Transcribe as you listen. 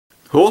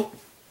Cool.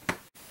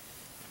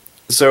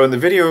 So in the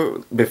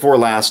video before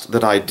last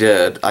that I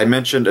did, I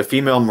mentioned a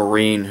female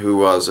Marine who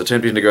was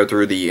attempting to go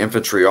through the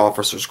Infantry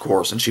officer's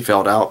course, and she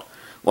failed out,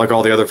 like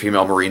all the other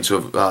female Marines who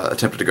have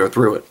attempted to go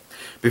through it.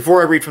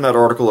 Before I read from that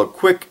article, a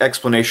quick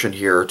explanation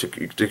here to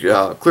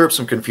clear up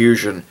some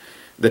confusion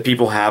that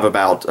people have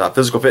about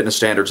physical fitness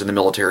standards in the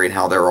military and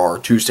how there are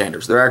two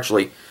standards. There are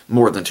actually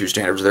more than two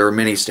standards. There are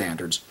many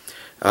standards.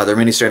 There are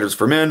many standards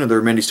for men, and there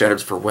are many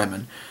standards for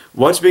women.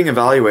 What's being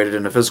evaluated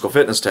in a physical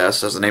fitness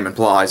test, as the name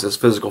implies, is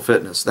physical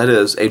fitness. That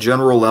is, a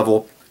general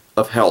level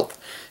of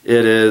health.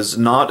 It is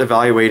not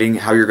evaluating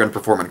how you're going to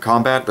perform in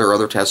combat. There are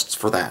other tests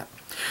for that.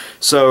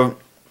 So,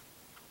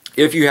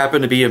 if you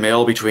happen to be a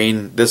male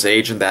between this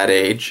age and that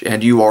age,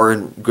 and you are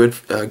in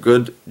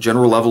good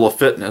general level of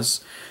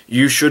fitness,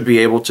 you should be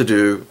able to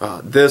do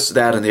this,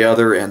 that, and the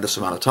other in this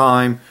amount of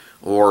time,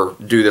 or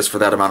do this for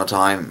that amount of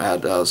time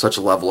at such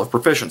a level of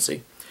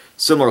proficiency.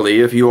 Similarly,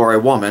 if you are a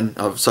woman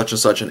of such and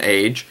such an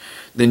age,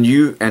 then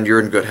you're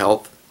in good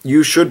health,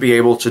 you should be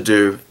able to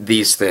do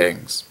these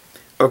things.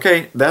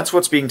 Okay, that's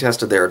what's being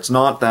tested there. It's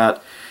not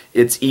that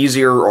it's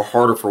easier or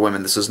harder for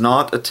women. This is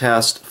not a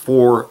test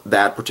for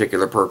that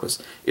particular purpose.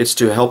 It's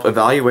to help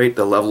evaluate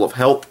the level of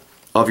health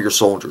of your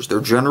soldiers, their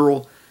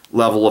general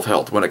level of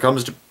health. When it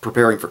comes to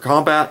preparing for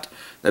combat,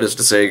 that is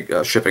to say,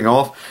 shipping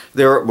off,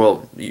 there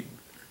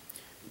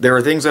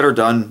are things that are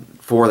done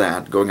for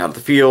that, going out of the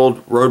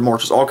field, road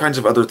marches, all kinds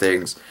of other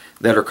things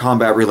that are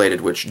combat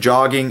related, which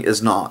jogging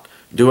is not,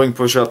 doing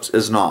push-ups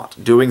is not,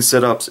 doing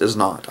sit-ups is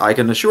not. I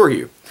can assure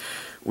you,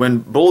 when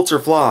bullets are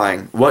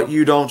flying, what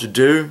you don't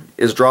do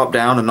is drop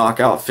down and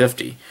knock out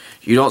 50.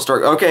 You don't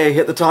start, okay,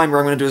 hit the timer,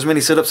 I'm going to do as many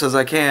sit-ups as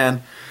I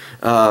can.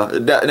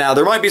 Now,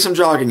 there might be some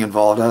jogging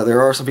involved.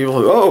 There are some people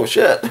who, oh,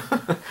 shit.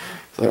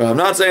 So I'm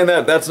not saying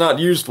that that's not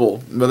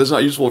useful, but it's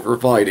not useful for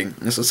fighting,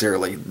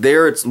 necessarily.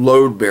 There, it's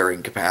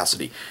load-bearing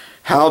capacity.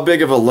 How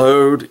big of a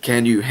load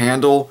can you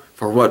handle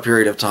for what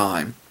period of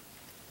time?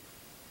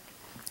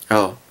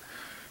 Oh.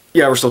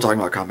 Yeah, we're still talking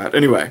about combat.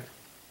 Anyway.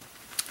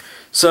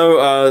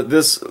 So,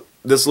 this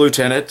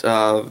lieutenant,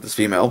 this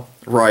female,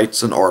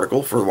 writes an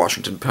article for the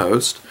Washington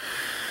Post.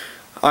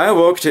 I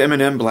awoke to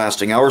Eminem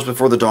blasting hours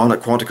before the dawn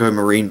at Quantico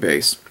Marine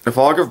Base. A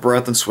fog of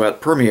breath and sweat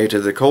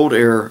permeated the cold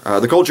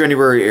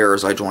January air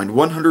as I joined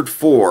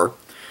 104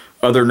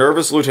 other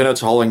nervous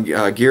lieutenants hauling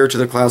gear to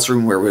the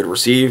classroom where we'd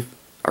receive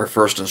our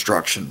first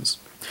instructions.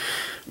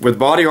 With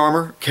body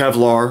armor,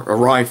 Kevlar, a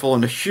rifle,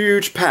 and a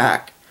huge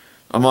pack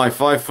on my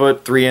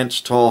 5' 3"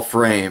 tall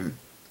frame,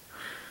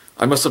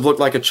 I must have looked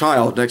like a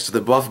child next to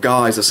the buff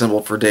guys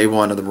assembled for day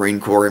one of the Marine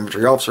Corps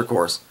Infantry Officer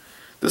course.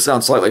 This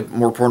sounds slightly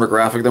more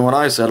pornographic than what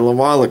I said a little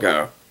while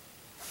ago.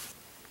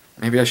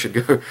 Maybe I should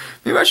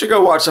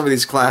go watch some of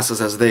these classes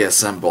as they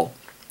assemble.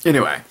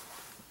 Anyway,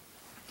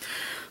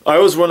 I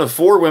was one of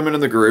 4 women in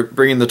the group,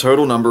 bringing the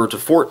total number to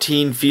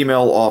 14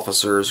 female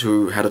officers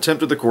who had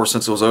attempted the course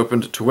since it was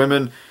opened to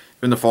women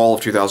in the fall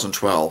of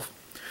 2012.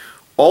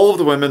 All of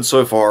the women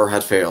so far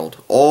had failed,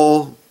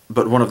 all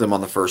but one of them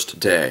on the first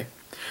day.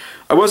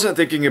 I wasn't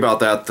thinking about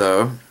that,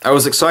 though. I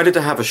was excited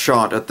to have a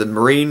shot at the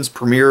Marines'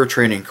 premier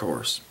training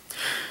course.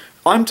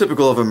 I'm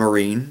typical of a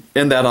Marine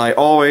in that I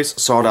always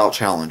sought out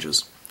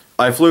challenges.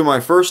 I flew my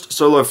first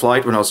solo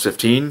flight when I was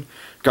 15,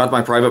 got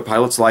my private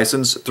pilot's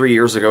license 3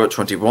 years ago at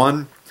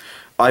 21.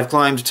 I've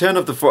climbed 10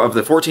 of the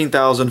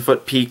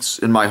 14,000-foot peaks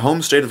in my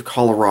home state of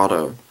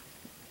Colorado.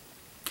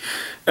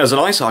 As an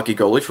ice hockey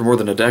goalie for more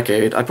than a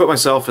decade, I put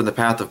myself in the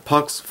path of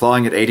pucks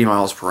flying at 80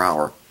 miles per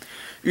hour.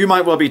 You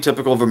might well be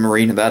typical of a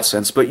Marine in that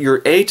sense, but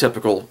you're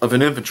atypical of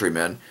an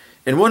infantryman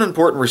in one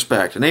important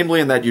respect, namely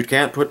in that you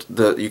can't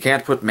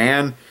put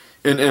man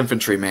in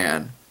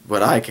infantryman,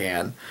 but I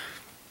can.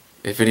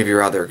 If any of you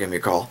are out there, give me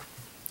a call.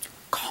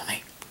 Call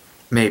me.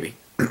 Maybe.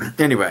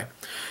 Anyway,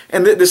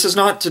 and this is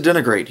not to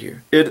denigrate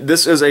you.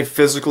 This is a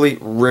physically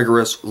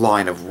rigorous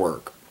line of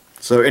work.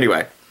 So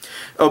anyway,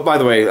 oh, by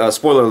the way,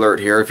 spoiler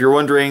alert here. If you're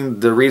wondering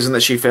the reason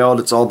that she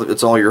failed, it's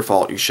all your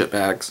fault, you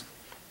shitbags.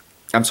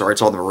 I'm sorry,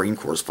 it's all the Marine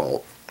Corps'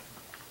 fault.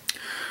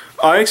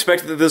 I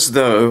expected that this,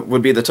 though,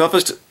 would be the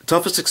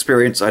toughest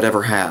experience I'd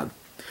ever had.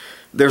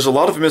 There's a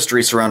lot of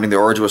mystery surrounding the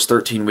arduous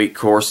 13-week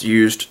course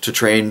used to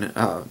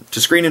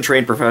screen and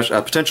train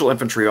potential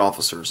infantry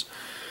officers.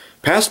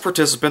 Past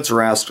participants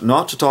are asked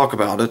not to talk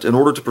about it in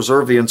order to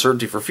preserve the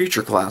uncertainty for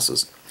future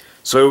classes.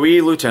 So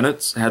we,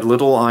 lieutenants, had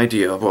little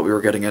idea of what we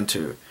were getting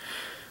into.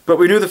 But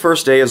we knew the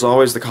first day is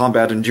always the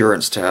combat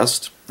endurance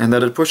test, and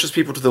that it pushes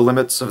people to the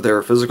limits of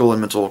their physical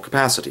and mental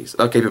capabilities.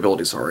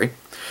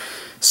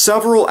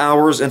 Several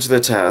hours into the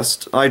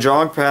test, I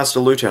jogged past a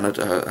lieutenant,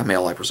 a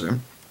male I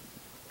presume,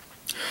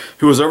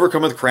 who was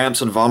overcome with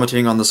cramps and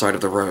vomiting on the side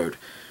of the road.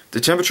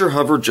 The temperature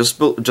hovered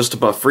just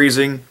above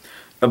freezing.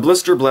 A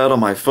blister bled on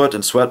my foot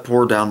and sweat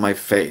poured down my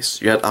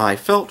face, yet I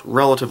felt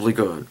relatively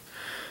good.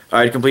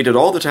 I had completed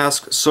all the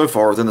tasks so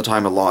far within the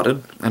time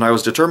allotted, and I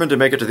was determined to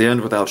make it to the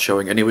end without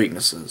showing any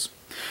weaknesses.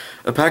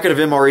 A packet of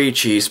MRE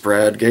cheese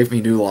spread gave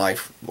me new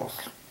life.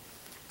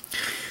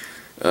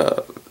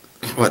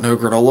 What, no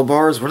granola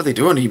bars? What are they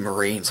doing to you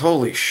Marines?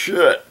 Holy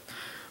shit.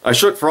 I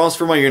shook frost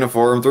from my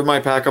uniform, threw my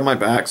pack on my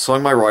back,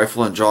 slung my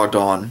rifle, and jogged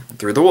on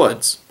through the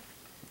woods.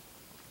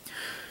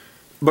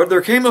 But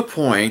there came a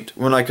point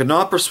when I could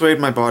not persuade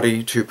my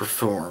body to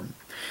perform.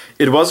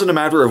 It wasn't a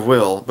matter of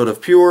will, but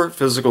of pure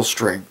physical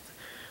strength.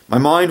 My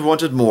mind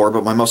wanted more,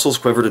 but my muscles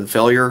quivered in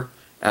failure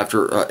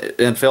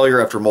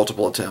after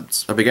multiple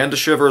attempts. I began to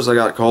shiver as I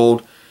got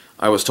cold.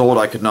 I was told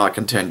I could not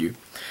continue.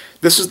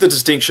 This is the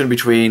distinction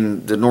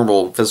between the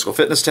normal physical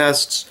fitness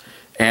tests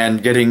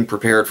and getting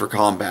prepared for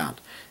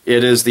combat.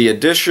 It is the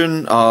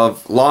addition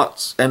of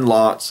lots and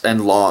lots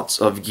and lots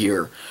of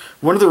gear.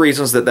 One of the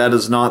reasons that that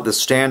is not the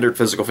standard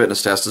physical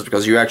fitness test is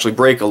because you actually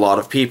break a lot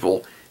of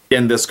people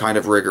in this kind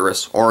of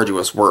rigorous,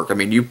 arduous work. I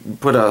mean, you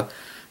put an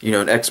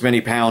X many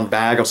pound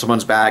bag on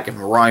someone's back, give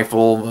them a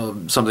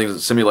rifle, something that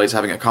simulates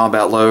having a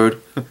combat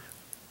load.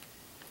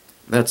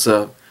 That's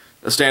a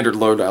standard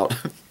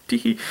loadout.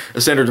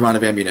 A standard amount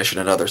of ammunition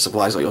and other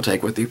supplies that you'll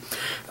take with you.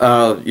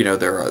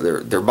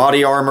 Their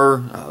body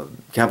armor,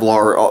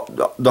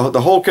 Kevlar,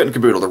 the whole kit and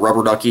caboodle, the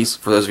rubber duckies,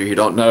 for those of you who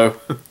don't know.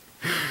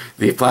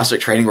 The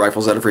plastic training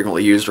rifles that are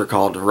frequently used are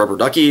called rubber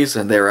duckies,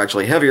 and they're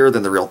actually heavier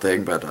than the real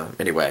thing, but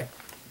anyway.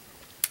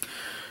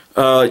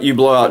 You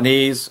blow out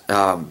knees,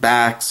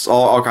 backs,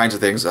 all kinds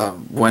of things.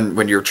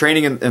 When you're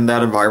training in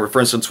that environment, for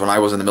instance, when I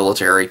was in the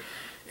military,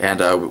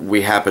 and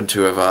we happened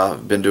to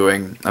have been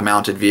doing a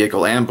mounted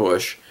vehicle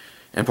ambush,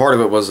 and part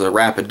of it was a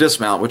rapid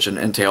dismount, which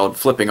entailed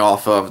flipping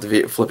out of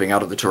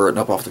the turret and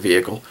up off the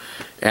vehicle.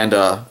 And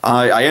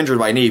I injured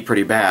my knee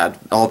pretty bad,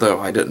 although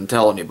I didn't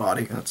tell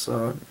anybody. That's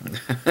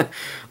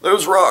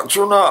those rocks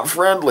are not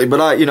friendly. But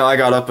I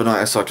got up and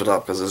I sucked it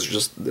up because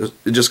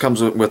it just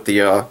comes with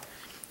the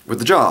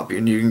job.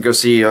 And you can go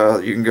see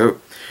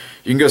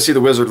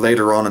the wizard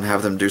later on and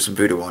have them do some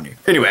voodoo on you.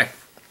 Anyway.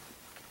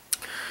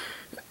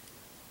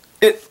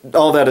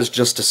 All that is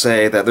just to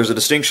say that there's a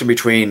distinction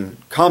between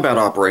combat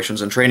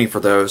operations and training for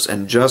those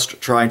and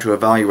just trying to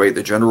evaluate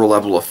the general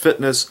level of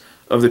fitness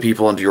of the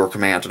people under your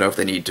command to know if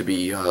they need to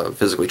be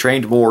physically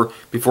trained more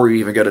before you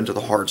even get into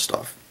the hard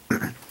stuff.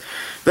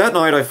 That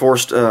night I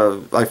forced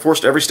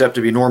every step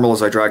to be normal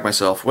as I dragged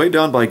myself, weighed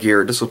down by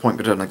gear,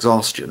 disappointment, and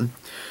exhaustion,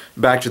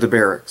 back to the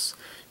barracks.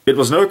 It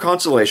was no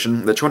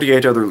consolation that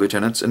 28 other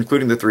lieutenants,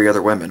 including the 3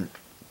 other women,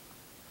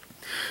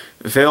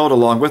 failed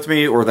along with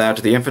me, or that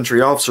the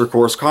infantry officer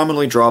course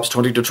commonly drops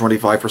 20 to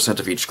 25%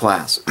 of each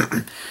class.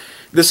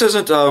 This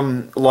isn't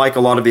like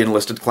a lot of the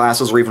enlisted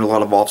classes or even a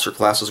lot of officer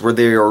classes where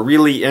they are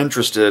really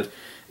interested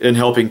in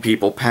helping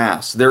people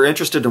pass. They're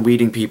interested in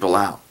weeding people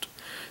out.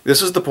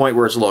 This is the point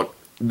where it's, look,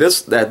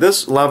 at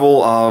this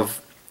level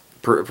of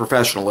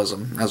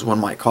professionalism, as one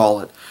might call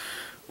it,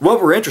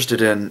 what we're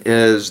interested in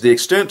is the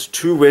extent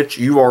to which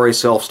you are a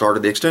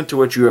self-starter, the extent to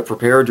which you have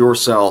prepared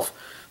yourself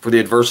for the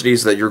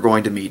adversities that you're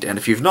going to meet. And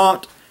if you've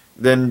not,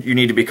 then you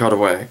need to be cut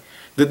away.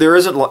 There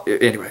isn't...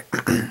 Anyway.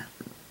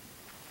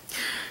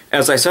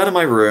 As I sat in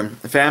my room,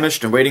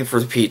 famished and waiting for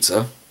the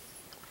pizza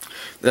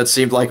that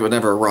seemed like it would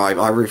never arrive,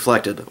 I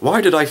reflected, why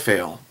did I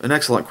fail? An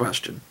excellent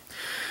question.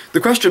 The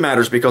question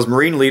matters because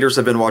Marine leaders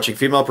have been watching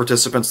female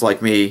participants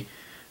like me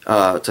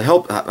have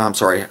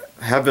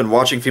been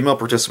watching female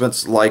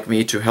participants like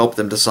me to help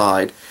them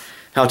decide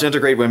how to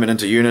integrate women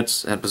into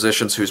units and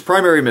positions whose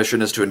primary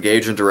mission is to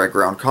engage in direct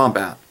ground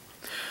combat.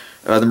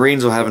 The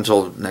Marines will have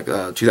until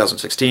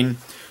 2016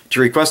 to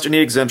request any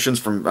exemptions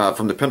from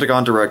the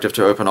Pentagon directive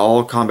to open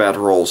all combat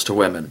roles to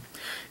women.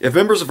 If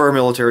members of our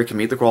military can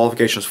meet the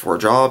qualifications for a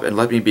job, and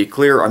let me be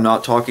clear, I'm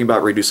not talking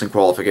about reducing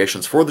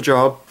qualifications for the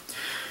job,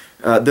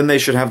 then they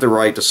should have the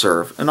right to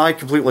serve. And I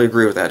completely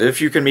agree with that. If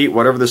you can meet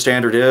whatever the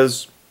standard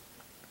is,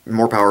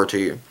 more power to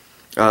you.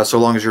 So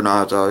long as you're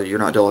not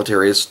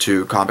deleterious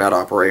to combat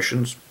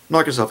operations,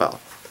 knock yourself out.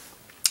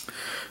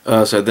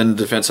 So then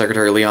Defense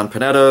Secretary Leon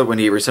Panetta, when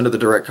he rescinded the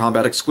direct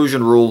combat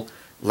exclusion rule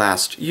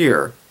last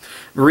year.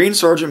 Marine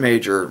Sergeant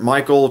Major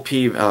Michael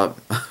P.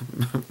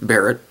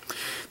 Barrett,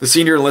 the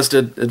senior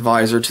enlisted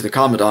advisor to the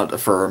Commandant,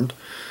 affirmed,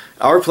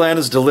 "Our plan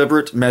is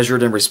deliberate,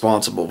 measured, and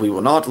responsible. We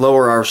will not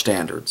lower our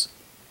standards."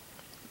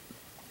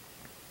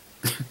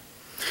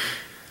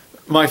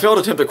 My failed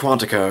attempt at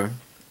Quantico,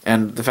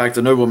 and the fact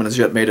that no woman has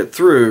yet made it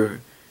through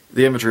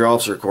the infantry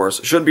officer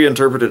course, should be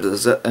interpreted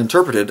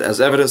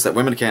as evidence that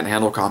women can't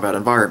handle combat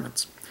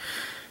environments.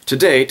 To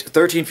date,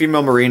 13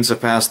 female Marines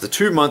have passed the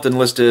 2-month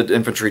enlisted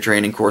infantry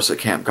training course at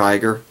Camp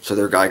Geiger, so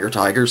they're Geiger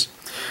Tigers,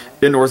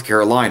 in North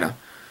Carolina.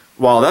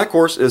 While that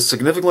course is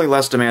significantly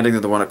less demanding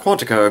than the one at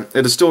Quantico,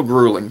 it is still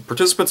grueling.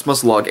 Participants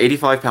must lug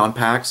 85-pound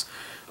packs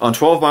on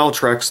 12-mile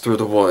treks through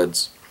the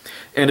woods,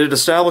 and it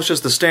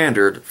establishes the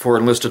standard for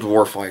enlisted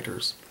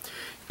warfighters.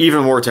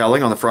 Even more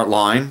telling, on the front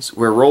lines,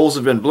 where roles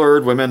have been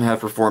blurred, women have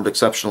performed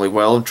exceptionally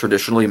well in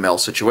traditionally male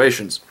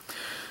situations.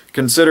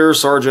 Consider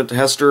Sergeant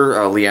Hester,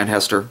 Leanne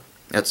Hester.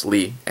 That's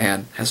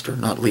Leanne Hester,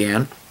 not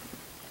Leanne.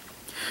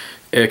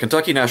 A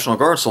Kentucky National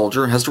Guard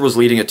soldier, Hester was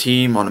leading a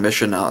team on a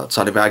mission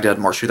outside of Baghdad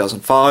in March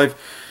 2005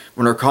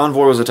 when her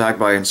convoy was attacked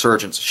by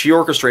insurgents. She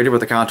orchestrated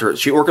a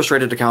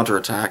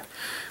counterattack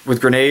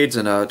with grenades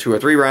and 2 or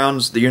 3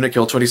 rounds. The unit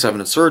killed 27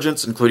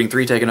 insurgents, including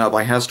 3 taken out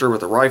by Hester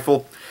with a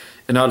rifle,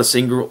 and not a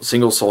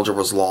single soldier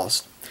was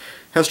lost.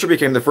 Hester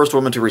became the first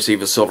woman to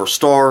receive a Silver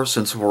Star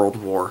since World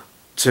War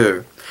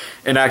II.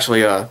 And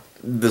actually,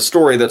 the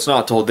story that's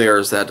not told there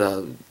is that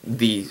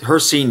her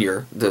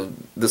senior,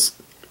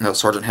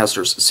 Sergeant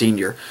Hester's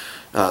senior,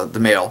 the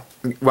male,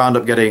 wound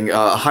up getting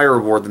a higher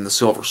award than the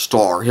Silver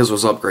Star. His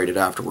was upgraded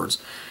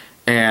afterwards,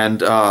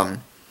 and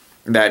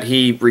that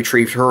he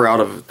retrieved her out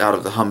of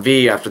the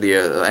Humvee after the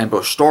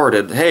ambush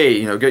started.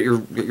 Hey, get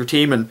your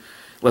team and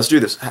let's do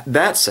this.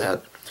 That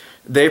said,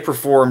 they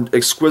performed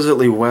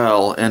exquisitely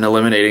well in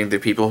eliminating the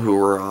people who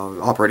were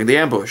operating the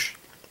ambush,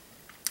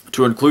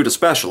 to include a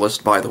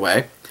specialist, by the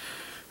way,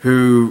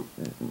 who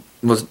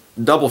was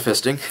double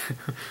fisting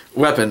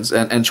weapons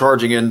and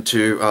charging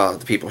into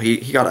the people.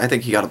 I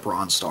think he got a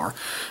Bronze Star.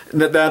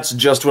 That's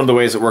just one of the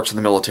ways it works in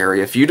the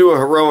military. If you do a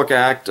heroic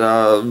act,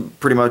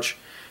 pretty much,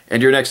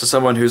 and you're next to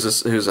someone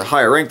who's a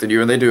higher rank than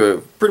you, and they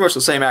do pretty much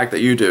the same act that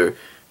you do,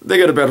 they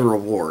get a better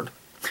reward.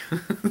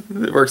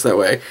 It works that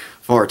way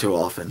far too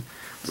often.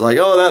 It's like,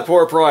 oh, that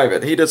poor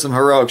private, he did some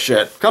heroic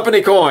shit.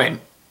 Company coin.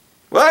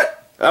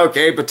 What?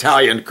 Okay,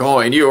 battalion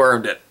coin, you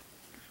earned it.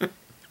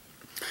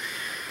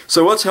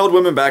 So what's held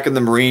women back in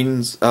the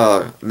Marines,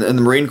 in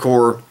the Marine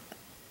Corps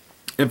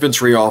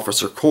infantry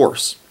officer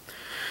course?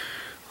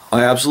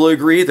 I absolutely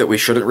agree that we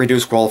shouldn't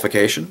reduce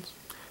qualifications.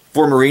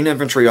 For Marine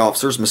infantry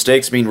officers,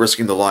 mistakes mean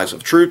risking the lives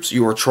of troops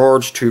you are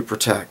charged to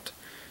protect.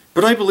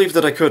 But I believe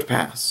that I could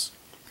pass,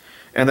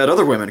 and that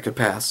other women could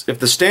pass, if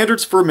the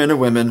standards for men and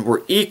women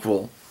were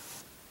equal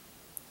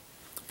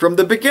from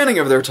the beginning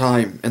of their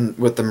time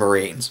with the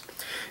Marines.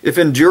 If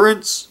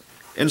endurance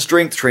and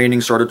strength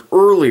training started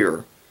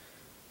earlier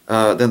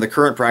than the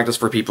current practice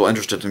for people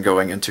interested in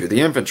going into the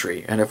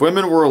infantry, and if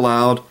women were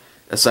allowed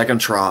a second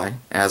try,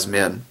 as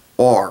men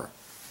are.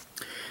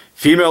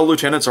 Female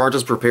lieutenants aren't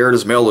as prepared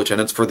as male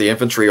lieutenants for the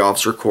infantry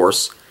officer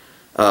course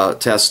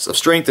tests of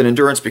strength and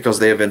endurance because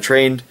they have been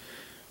trained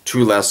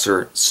to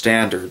lesser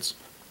standards.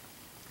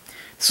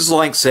 This is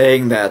like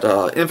saying that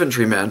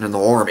infantrymen in the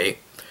Army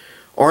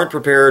aren't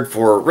prepared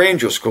for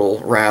Ranger School,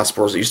 RASP,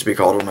 or as it used to be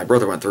called when my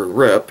brother went through,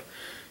 RIP,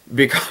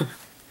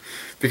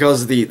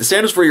 because the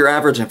standards for your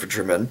average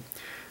infantryman,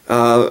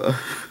 I'm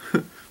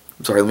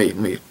sorry, let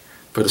me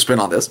put a spin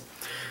on this.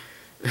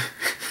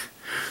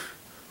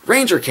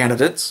 Ranger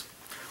candidates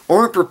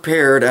aren't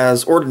prepared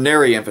as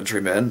ordinary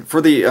infantrymen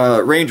for the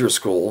Ranger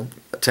School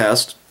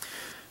test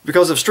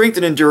because of strength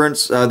and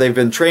endurance they've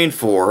been trained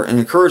for and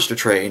encouraged to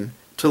train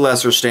to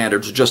lesser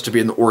standards just to be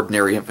in the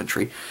ordinary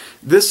infantry.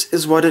 This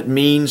is what it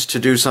means to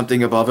do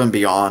something above and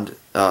beyond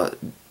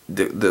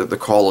the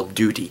call of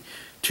duty.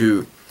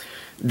 To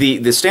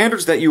the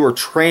standards that you are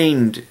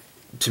trained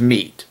to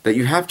meet, that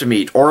you have to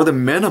meet, are the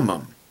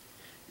minimum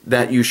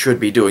that you should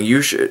be doing.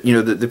 You should,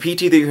 the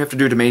PT that you have to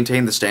do to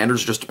maintain the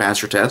standards just to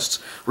pass your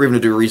tests, or even to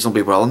do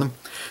reasonably well in them,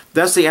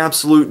 that's the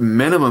absolute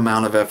minimum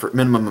amount of effort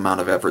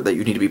that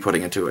you need to be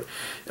putting into it.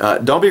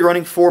 Don't be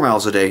running 4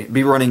 miles a day.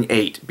 Be running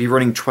 8. Be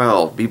running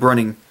 12. Be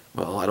running,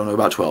 well, I don't know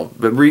about 12,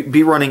 but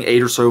be running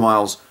 8 or so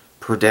miles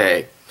per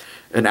day.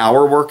 An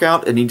hour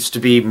workout, it needs to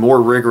be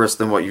more rigorous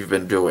than what you've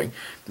been doing.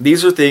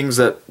 These are things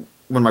that,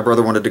 when my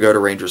brother wanted to go to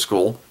Ranger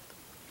School,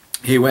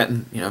 he went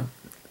and,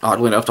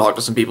 oddly enough, talked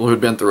to some people who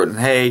had been through it, and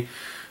hey,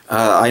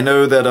 I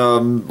know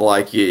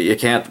that, you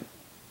can't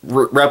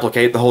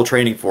replicate the whole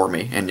training for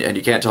me, and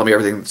you can't tell me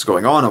everything that's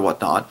going on and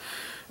whatnot,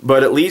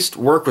 but at least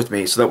work with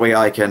me so that way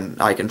I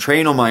can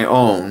train on my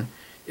own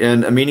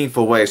in a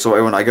meaningful way,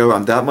 so when I go,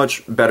 I'm that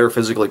much better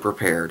physically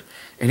prepared.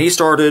 And he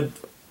started,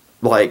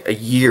 like, a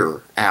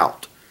year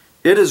out.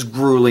 It is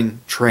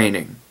grueling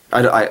training.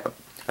 I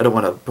don't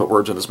want to put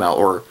words in his mouth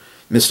or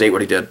misstate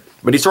what he did,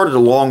 but he started a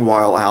long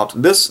while out.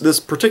 This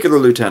particular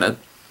lieutenant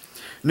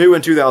knew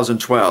in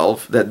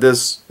 2012 that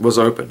this was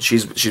open.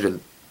 She's been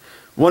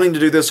wanting to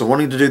do this and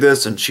wanting to do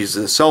this, and she's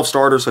a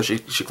self-starter, so she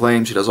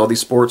claims she does all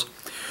these sports.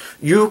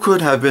 You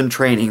could have been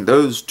training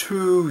those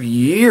 2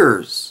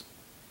 years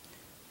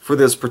for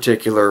this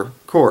particular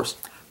course,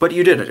 but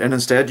you didn't, and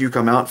instead you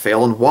come out,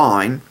 fail, and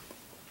whine.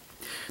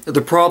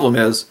 The problem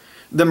is,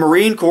 the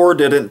Marine Corps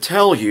didn't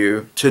tell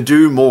you to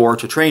do more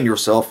to train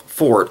yourself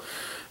for it.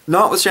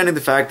 Notwithstanding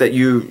the fact that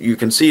you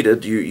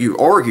conceded, you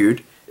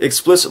argued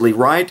explicitly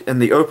right in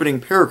the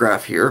opening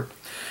paragraph here,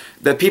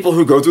 that people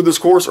who go through this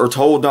course are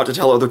told not to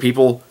tell other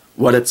people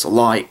what it's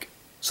like.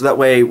 So that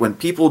way, when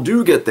people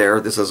do get there,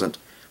 this isn't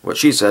what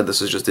she said,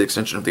 this is just the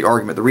extension of the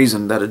argument, the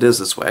reason that it is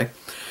this way.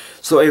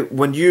 So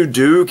when you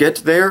do get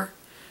there,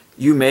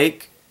 you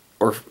make,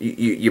 or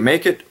you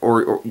make it,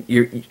 or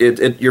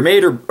you're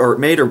made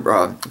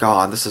or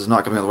God, this is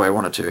not coming the way I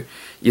wanted to.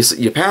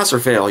 You pass or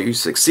fail, you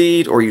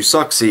succeed or you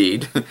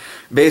succeed,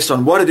 based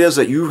on what it is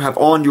that you have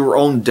on your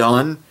own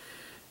done,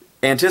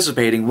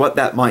 anticipating what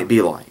that might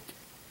be like.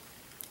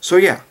 So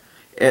yeah,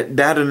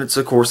 that and it's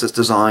a course that's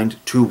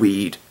designed to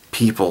weed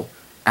people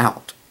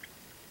out.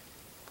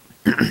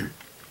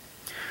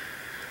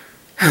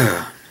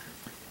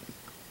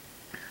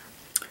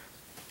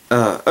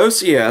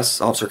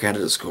 OCS, Officer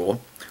Candidate School,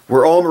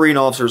 where all Marine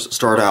officers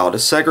start out,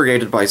 is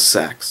segregated by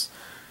sex.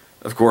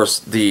 Of course,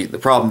 the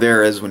problem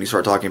there is when you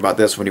start talking about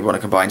this, when you want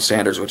to combine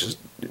standards, which is,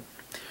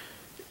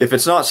 if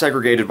it's not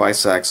segregated by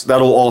sex,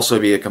 that'll also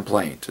be a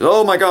complaint.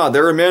 Oh my God,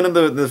 there are men in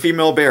the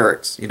female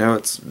barracks. You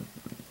know,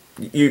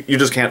 you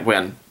just can't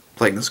win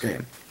playing this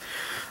game.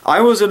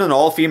 I was in an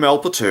all-female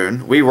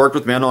platoon. We worked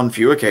with men on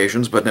few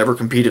occasions, but never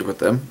competed with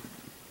them,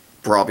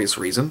 for obvious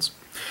reasons.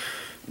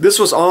 This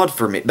was odd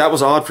for me. That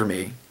was odd for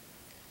me.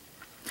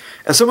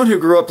 As someone who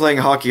grew up playing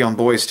hockey on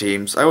boys'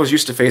 teams, I was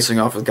used to facing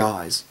off with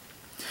guys.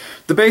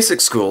 The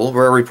basic school,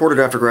 where I reported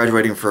after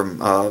graduating from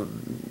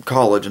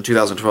college in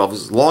 2012,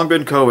 has long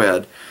been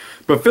co-ed,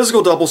 but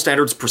physical double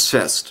standards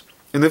persist.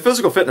 In the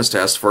physical fitness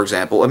test, for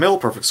example, a male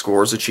perfect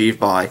score is achieved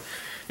by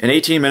an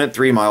 18-minute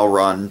 3-mile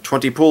run,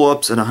 20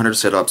 pull-ups, and 100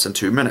 sit-ups in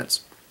 2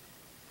 minutes.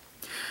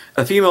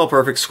 A female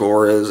perfect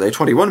score is a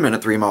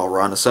 21-minute 3-mile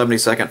run, a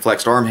 70-second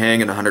flexed arm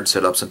hang, and 100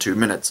 sit-ups in 2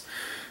 minutes.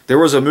 There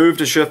was a move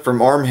to shift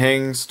from arm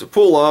hangs to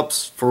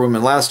pull-ups for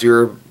women last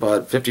year,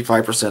 but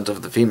 55%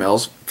 of the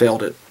females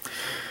failed it.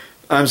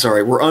 I'm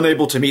sorry, we're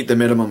unable to meet the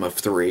minimum of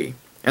 3,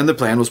 and the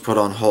plan was put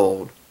on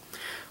hold.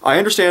 I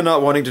understand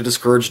not wanting to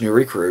discourage new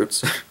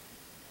recruits.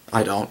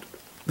 I don't.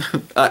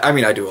 I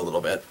mean, I do a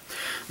little bit.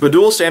 But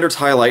dual standards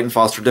highlight and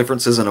foster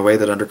differences in a way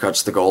that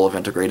undercuts the goal of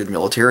integrated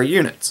military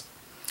units.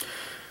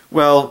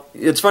 Well,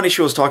 it's funny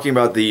she was talking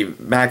about the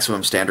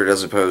maximum standard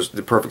as opposed to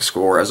the perfect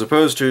score, as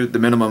opposed to the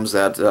minimums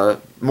that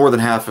more than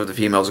half of the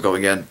females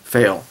going in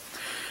fail.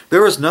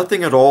 There is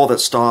nothing at all that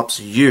stops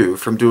you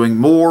from doing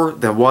more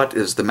than what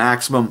is the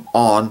maximum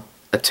on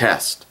a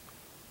test.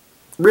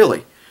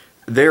 Really,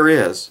 there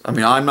is. I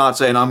mean, I'm not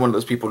saying I'm one of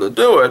those people to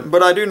do it,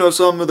 but I do know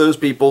some of those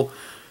people,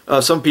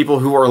 some people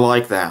who are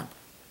like that.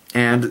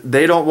 And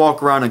they don't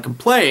walk around and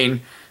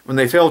complain when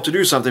they fail to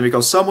do something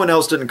because someone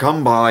else didn't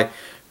come by,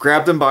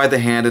 grab them by the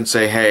hand and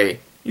say, hey,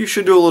 you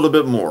should do a little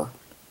bit more.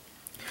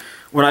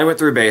 When I went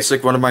through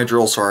basic, one of my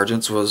drill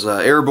sergeants was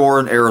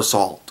airborne air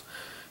assault.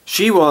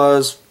 She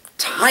was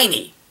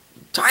tiny.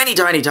 Tiny.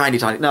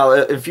 Now,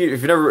 if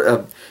you've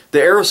never,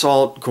 the air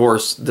assault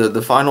course,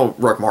 the final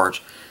ruck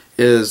march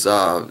is,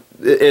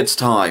 it's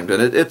timed,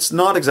 and it's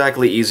not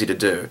exactly easy to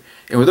do.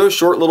 And with those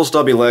short little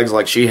stubby legs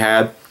like she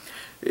had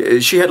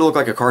to look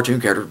like a cartoon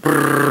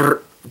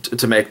character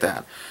to make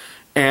that.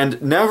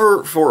 And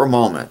never for a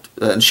moment,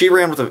 and she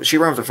ran with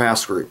a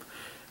fast group,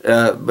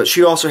 but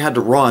she also had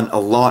to run a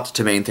lot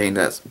to maintain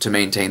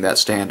that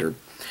standard.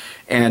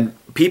 And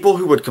people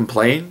who would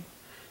complain,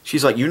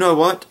 she's like, you know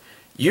what?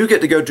 You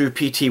get to go do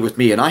PT with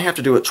me, and I have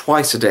to do it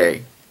twice a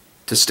day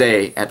to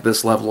stay at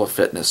this level of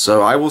fitness.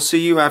 So I will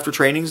see you after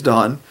training's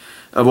done.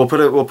 We'll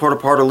put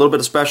apart a little bit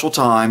of special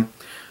time,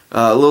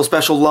 a little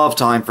special love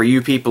time for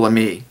you people and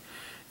me.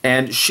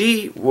 And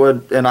she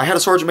would, and I had a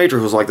sergeant major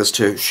who was like this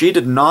too. She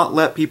did not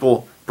let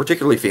people,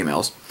 particularly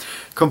females,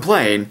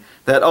 complain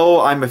that,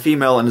 oh, I'm a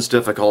female and it's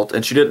difficult.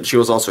 And she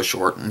was also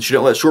short, and she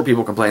didn't let short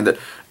people complain that,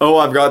 oh,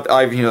 I've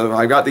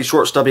got these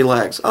short stubby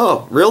legs.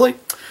 Oh, really?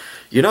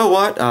 You know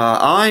what?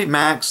 I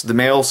maxed the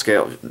male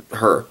scale.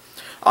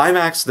 I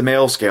maxed the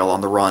male scale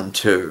on the run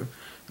too,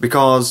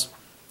 because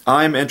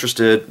I'm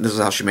interested. This is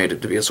how she made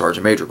it to be a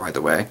sergeant major, by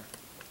the way.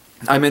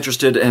 I'm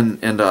interested in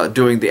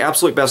doing the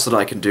absolute best that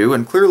I can do,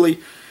 and clearly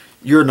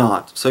you're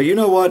not. So you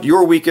know what?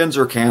 Your weekends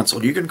are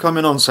canceled. You can come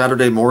in on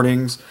Saturday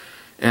mornings,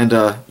 and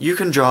you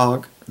can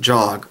jog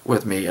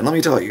with me. And let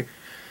me tell you,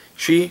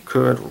 she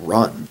could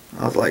run.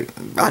 I was like,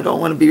 I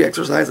don't want to be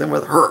exercising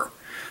with her.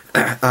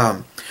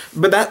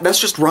 But that's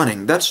just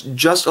running. That's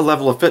just a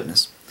level of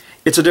fitness.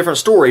 It's a different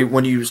story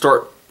when you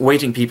start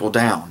weighting people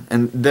down,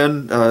 and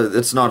then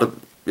it's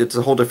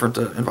a whole different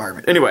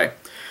environment. Anyway.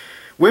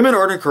 Women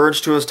aren't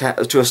encouraged to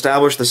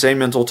establish the same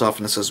mental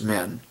toughness as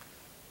men.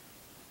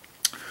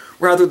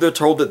 Rather, they're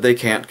told that they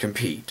can't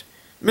compete.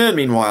 Men,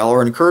 meanwhile,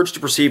 are encouraged to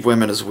perceive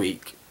women as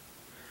weak.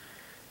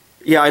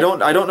 Yeah, I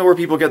don't know where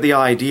people get the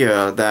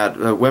idea that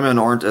women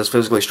aren't as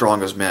physically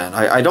strong as men.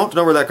 I don't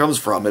know where that comes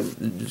from.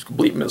 It's a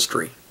complete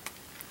mystery.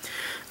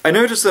 I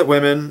noticed that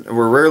women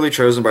were rarely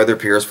chosen by their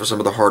peers for some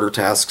of the harder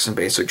tasks in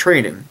basic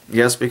training.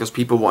 Yes, because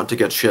people want to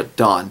get shit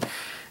done.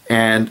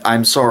 And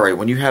I'm sorry,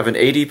 when you have an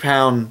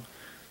 80-pound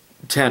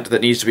tent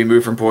that needs to be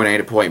moved from point A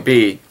to point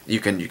B, you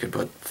can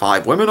put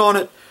 5 women on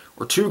it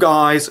or 2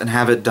 guys and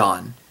have it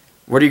done.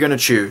 What are you going to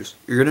choose?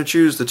 You're going to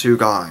choose the 2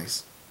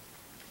 guys.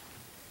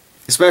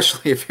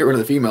 Especially if you're one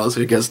of the females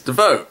who gets to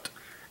vote,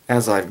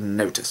 as I've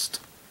noticed.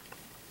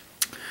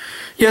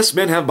 Yes,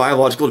 men have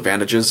biological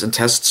advantages in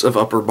tests of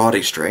upper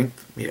body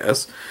strength,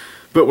 yes,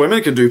 but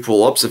women can do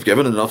pull-ups if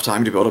given enough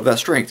time to build up that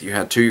strength. You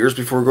had 2 years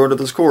before going to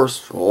this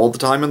course, all the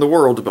time in the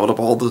world to build up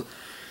all the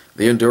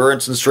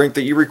endurance and strength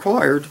that you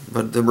required,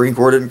 but the Marine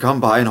Corps didn't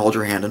come by and hold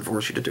your hand and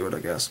force you to do it, I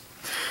guess.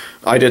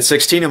 I did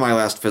 16 in my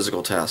last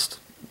physical test.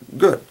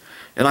 Good.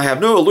 And I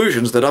have no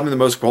illusions that I'm the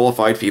most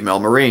qualified female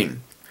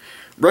Marine.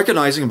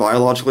 Recognizing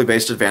biologically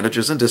based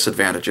advantages and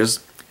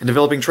disadvantages and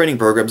developing training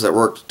programs that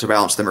work to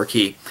balance them are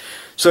key.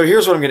 So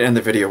here's what I'm going to end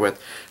the video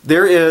with.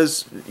 There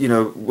is,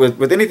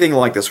 with anything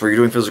like this where you're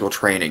doing physical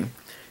training,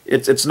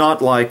 it's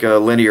not like a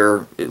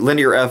linear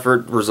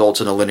effort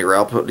results in a linear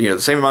output. You know,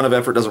 the same amount of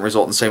effort doesn't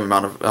result in the same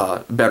amount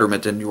of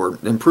betterment in your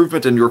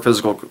improvement in your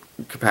physical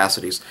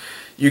capacities.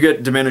 You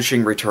get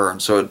diminishing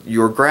returns. So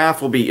your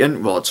graph will be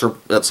well,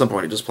 at some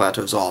point it just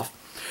plateaus off.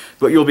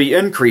 But you'll be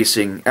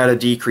increasing at a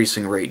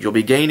decreasing rate. You'll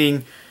be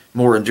gaining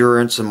more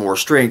endurance and more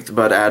strength,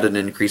 but at an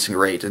increasing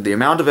rate. And the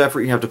amount of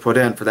effort you have to put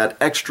in for that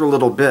extra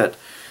little bit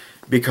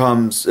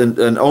becomes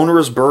an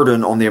onerous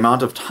burden on the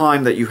amount of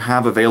time that you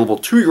have available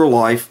to your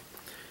life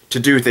to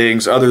do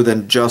things other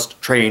than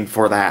just train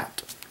for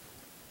that.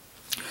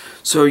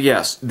 So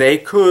yes, they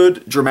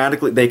could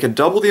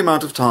double the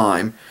amount of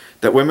time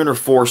that women are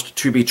forced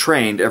to be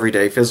trained every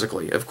day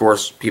physically. Of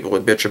course, people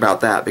would bitch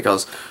about that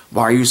because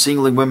why are you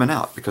singling women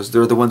out? Because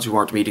they're the ones who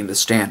aren't meeting the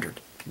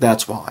standard.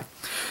 That's why.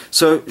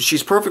 So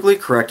she's perfectly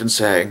correct in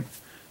saying,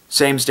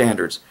 same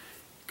standards.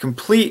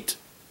 Completely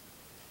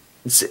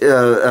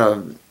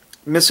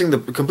missing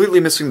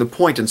the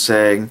point in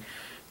saying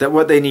that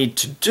what they need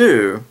to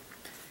do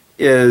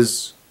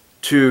is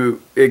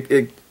to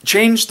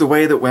change the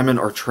way that women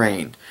are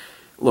trained.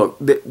 Look,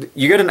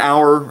 you get an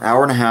hour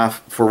and a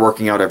half for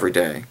working out every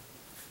day.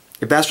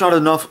 If that's not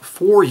enough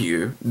for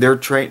you, their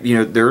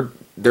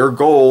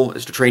goal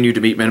is to train you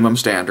to meet minimum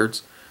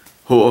standards.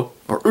 Huh,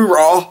 or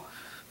oorah,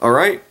 all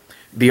right?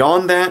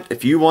 Beyond that,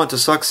 if you want to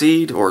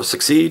succeed,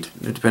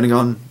 depending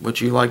on what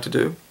you like to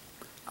do,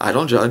 I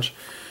don't judge,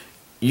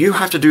 you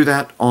have to do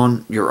that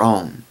on your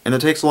own. And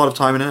it takes a lot of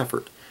time and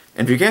effort.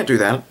 And if you can't do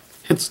that,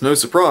 it's no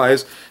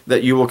surprise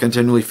that you will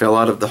continually fail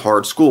out of the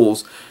hard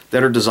schools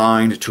that are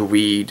designed to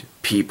weed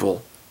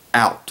people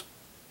out.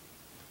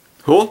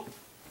 Cool?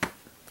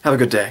 Have a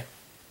good day.